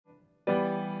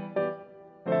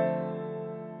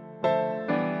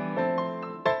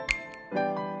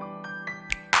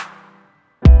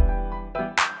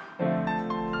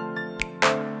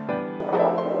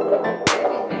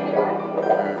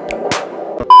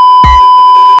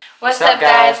What's up,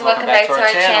 guys? Welcome back to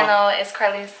our channel. It's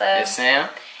Carlisa. It's Sam.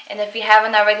 And if you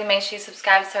haven't already, make sure you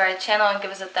subscribe to our channel and give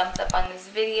us a thumbs up on this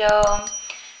video.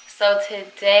 So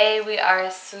today we are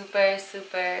super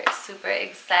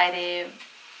excited.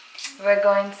 We're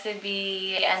going to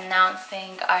be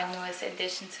announcing our newest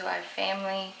addition to our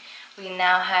family. We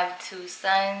now have 2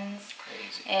 sons.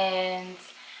 Crazy. And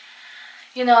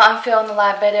you know, I'm feeling a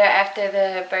lot better after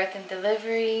the birth and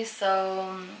delivery, so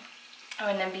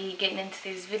I'm gonna be getting into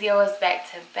these videos back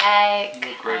to back.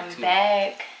 You look great I'm too.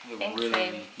 Back. Thanks, really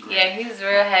baby. Yeah, he's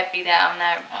real happy that I'm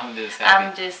not. I'm just happy.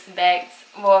 I'm just back.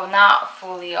 Well, not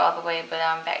fully all the way, but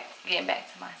I'm back, getting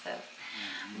back to myself.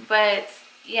 But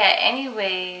yeah,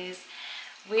 anyways,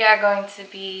 we are going to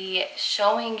be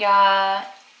showing y'all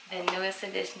the newest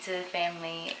addition to the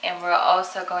family, and we're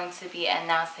also going to be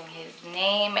announcing his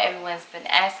name. Everyone's been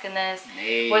asking us,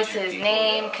 what's his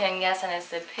name? Can y'all send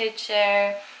us a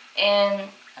picture? And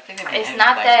I think they've been it's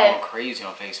not like, that going crazy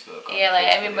on Facebook. Yeah, like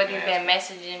everybody's been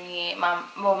messaging me. My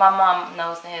mom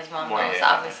knows and his mom knows. Yeah.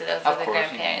 Obviously, those are the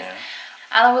grandparents. Yeah.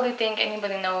 I don't really think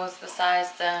anybody knows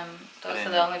besides them. Those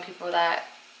are the only people that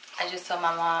I just told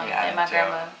my mom and my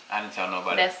grandma. I didn't tell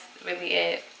nobody. That's really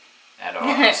it. At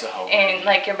all. So and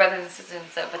like your brothers and sisters and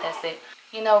stuff, but that's it.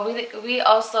 You know, we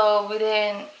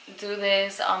didn't do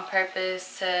this on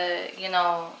purpose to, you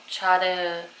know, try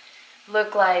to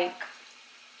look like,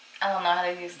 I don't know how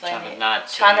to explain it.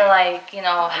 Trying to like, you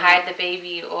know, hide the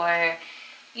baby or,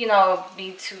 you know,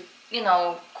 be too, you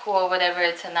know, cool or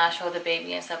whatever to not show the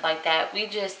baby and stuff like that. We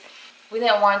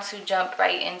didn't want to jump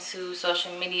right into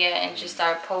social media and just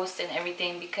start posting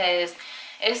everything, because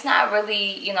it's not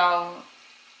really, you know,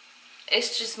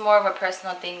 it's just more of a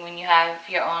personal thing when you have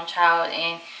your own child,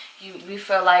 and we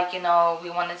feel like, you know,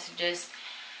 we wanted to just,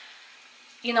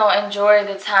 you know, enjoy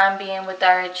the time being with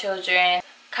our children.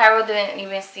 Cairo didn't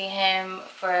even see him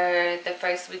for the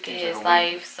first week of his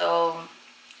life, so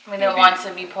we didn't want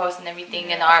to be posting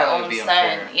everything, and our own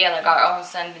son, like our own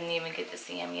son didn't even get to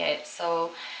see him yet.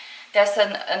 So that's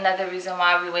another reason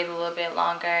why we waited a little bit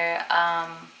longer.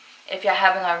 If y'all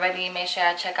haven't already, make sure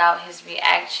y'all check out his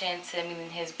reaction to meeting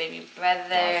his baby brother.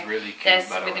 That's really cute.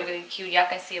 That's really cute. Y'all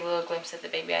can see a little glimpse of the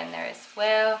baby in there as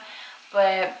well.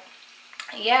 But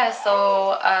yeah,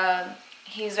 so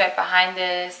he's right behind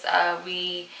us.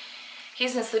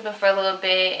 He's been sleeping for a little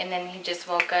bit, and then he just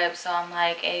woke up. So I'm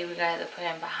like, hey, we gotta put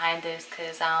him behind us,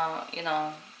 because I don't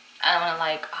want to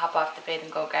like hop off the bed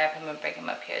and go grab him and bring him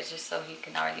up here, just so he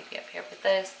can already be up here with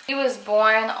us. He was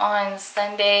born on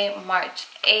Sunday, March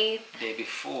 8th. The day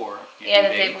before. Yeah,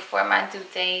 the day before my due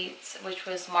date, which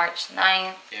was March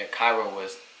 9th. Yeah, Cairo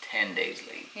was 10 days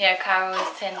late. Yeah, Cairo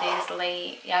was 10 days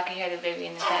late. Y'all can hear the baby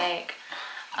in the back.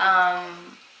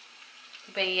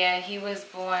 But yeah, he was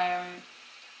born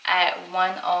at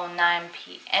 1:09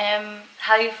 p.m.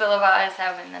 How do you feel about us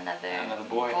having another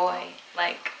boy?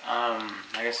 Like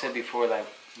I said before, like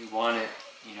we wanted,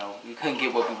 you know, we couldn't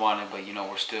get what we wanted, but you know,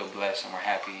 we're still blessed and we're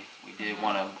happy. We did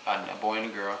want a boy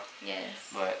and a girl.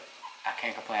 Yes. But I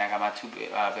can't complain. I got my 2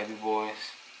 baby boys.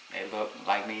 They look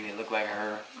like me. They look like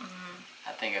her.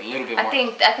 I think a little bit more. I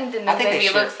think the new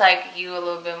baby looks like you a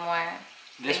little bit more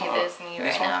than he does me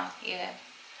right now. Yeah.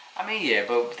 I mean, yeah,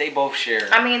 but they both share.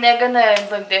 I mean, they're gonna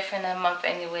look different in a month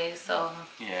anyway, so.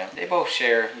 Yeah, they both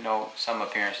share, you know, some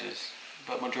appearances,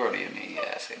 but majority of me,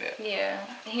 yeah, I say that. Yeah,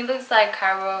 he looks like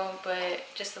Cairo, but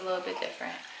just a little bit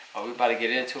different. Oh, we about to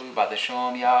get into it. We about to show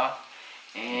him y'all,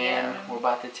 and we're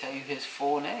about to tell you his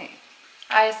full name.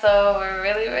 Alright, so we're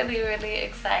really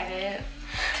excited.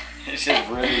 It's just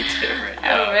really different,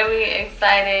 y'all. I'm really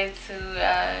excited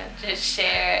to just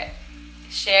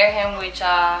share him with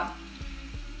y'all.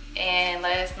 And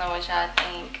let us know what y'all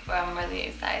think. But I'm really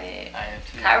excited. I am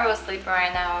too. Cairo's sleeping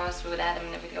right now, or else we would have had him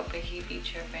in the video, but he'd be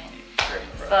tripping.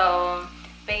 So,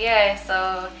 but yeah,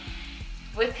 so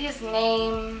with his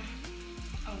name,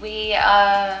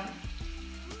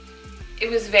 it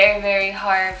was very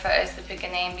hard for us to pick a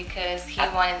name, because he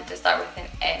wanted to start with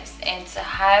an S, and to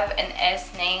have an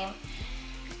S name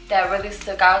that really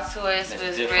stuck out to us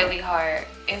was really hard.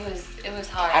 It was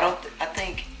hard. I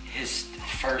think his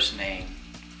first name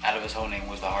out of his whole name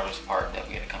was the hardest part that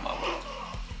we had to come up with.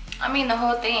 I mean, the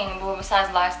whole thing, well,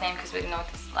 besides last name, because we didn't know what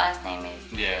his last name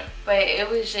is. Yeah. But it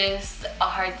was just a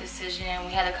hard decision.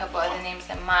 We had a couple other names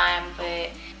in mind, but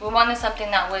we wanted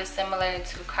something that was similar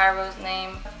to Cairo's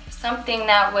name. Something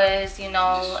that was, you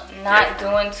know, not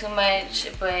doing too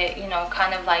much, but, you know,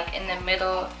 kind of like in the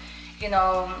middle, you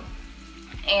know,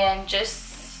 and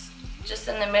just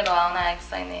in the middle. I don't know how to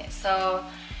explain it. So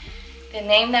the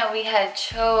name that we had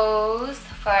chose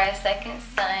for our second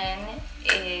son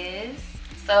is,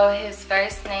 so his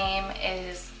first name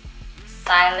is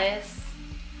Silas,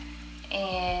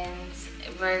 and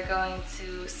we're going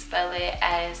to spell it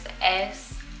as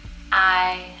SiYLAS.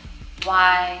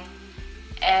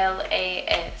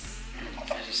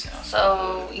 That just sounds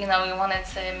So, you know, we wanted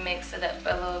to mix it up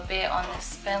a little bit on the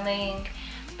spelling.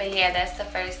 But yeah, that's the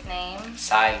first name.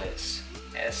 Silas.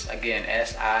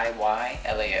 S-I-Y-L-A-S.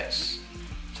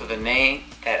 So the name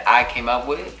that I came up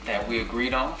with, that we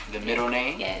agreed on for the middle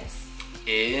name, Yes.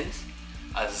 is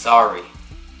Azari.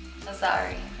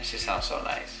 Azari. That just sounds so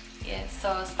nice. Yes,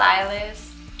 so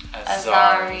Silas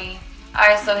Azari.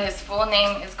 Alright, so his full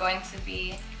name is going to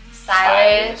be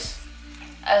Silas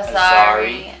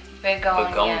Azari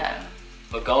Begonia.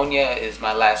 Begonia is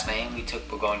my last name. We took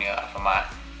Begonia from my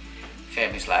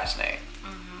family's last name.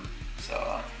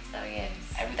 So Yes,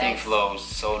 everything flows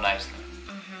so nicely.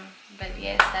 But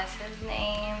yes, that's his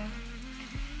name.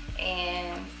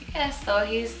 And yeah, so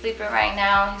he's sleeping right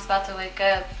now. He's about to wake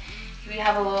up. We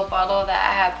have a little bottle that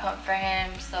I had pumped for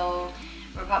him, so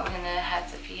we're probably gonna have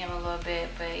to feed him a little bit.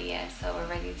 But yeah, so we're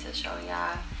ready to show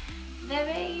y'all the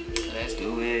baby. Let's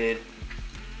do it.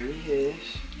 Here he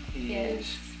is. He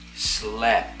is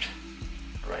slept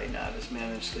right now. This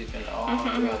man is sleeping all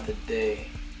throughout the day.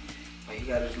 But he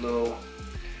got his little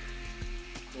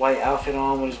white outfit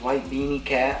on with his white beanie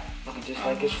cap, looking just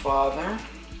like his father.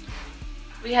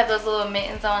 We have those little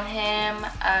mittens on him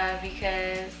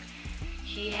because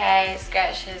he had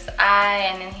scratched his eye,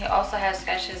 and then he also had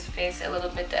scratched his face a little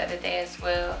bit the other day as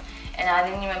well. And I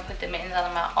didn't even put the mittens on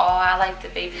him at all. I like the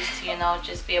babies to, you know,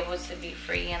 just be able to be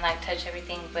free and like touch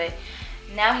everything. But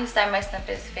now he started messing up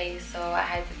his face, so I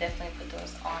had to definitely put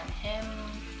those on him.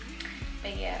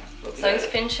 But yeah, so he's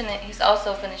finishing it. He's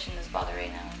also finishing this bottle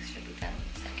right now. He should be done in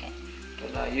a second.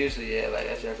 But not usually, yeah, like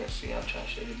as y'all can see, I'm trying to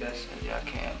show you best as y'all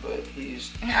can, but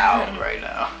he's out right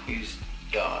now. He's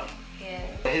done.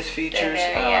 Yeah. His features,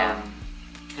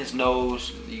 his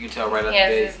nose, you can tell right out the He has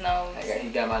gate. his nose. He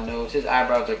got my nose. His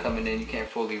eyebrows are coming in. You can't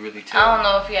fully really tell. I don't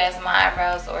know if he has my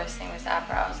eyebrows or same as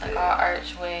eyebrows, like our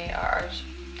archway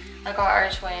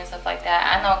and stuff like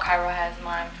that. I know Cairo has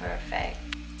mine for a fact.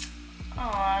 Aww.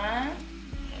 Yeah,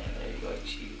 there you go.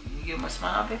 Can you give him a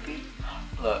smile, baby?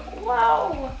 Look.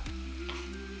 Whoa.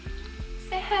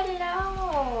 Say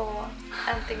hello.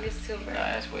 I don't think it's too bright.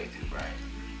 Nah, that's way too bright.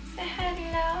 Say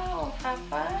hello,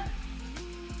 Papa.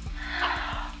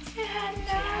 Say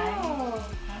hello.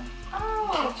 Oh.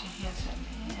 Such a handsome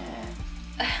man.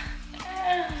 Such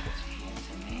a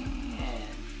handsome man.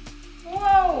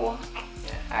 Whoa.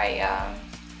 Alright, y'all.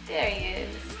 There he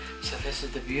is. So this is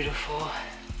the beautiful,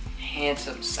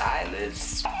 handsome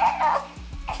Silas.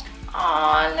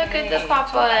 Aw, look at the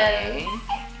papas.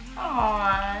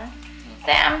 Aw.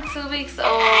 Say I'm 2 weeks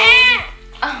old.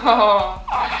 Oh.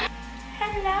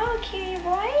 Hello, cutie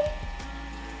boy.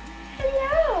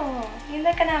 Hello. You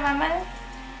looking at mamas?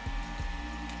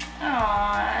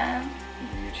 Aww.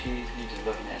 Your cheese, he's just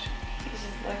looking at you. He's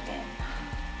just looking.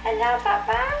 Hello,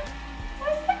 Papa.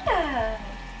 What's up?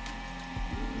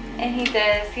 And he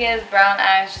does. He has brown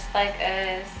eyes just like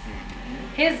us.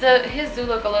 His do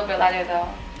look a little bit lighter though.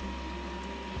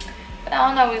 But I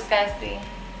don't know what you guys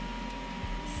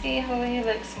see who he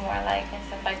looks more like and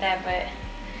stuff like that. But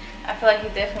I feel like he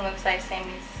definitely looks like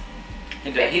Sammy's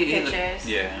pictures.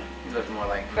 He looks more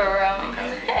like. For real.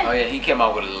 Okay. Oh yeah, he came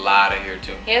out with a lot of hair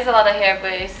too. He has a lot of hair,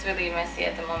 but it's really messy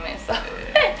at the moment. So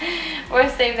we'll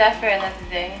save that for another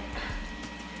day.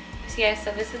 So yeah,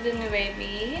 so this is the new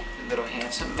baby. Little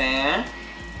handsome man.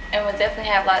 And we'll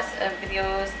definitely have lots of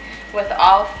videos with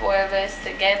all 4 of us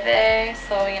together.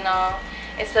 So, you know,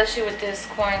 especially with this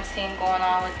quarantine going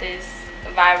on with this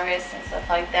virus and stuff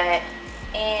like that.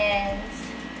 And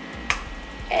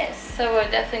yes, so we're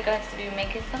definitely going to be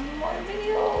making some more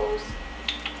videos.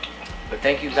 But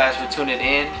thank you guys for tuning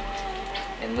in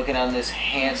and looking on this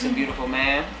handsome, beautiful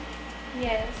man.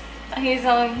 Yes. He's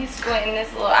squinting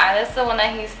this little eye. That's the one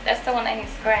that he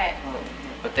scratched.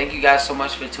 But thank you guys so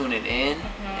much for tuning in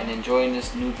and enjoying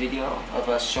this new video of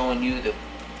us showing you the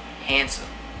handsome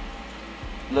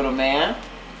little man.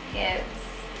 Yes.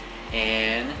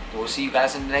 And we'll see you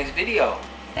guys in the next video.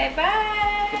 Say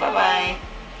bye. Bye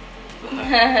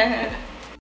bye.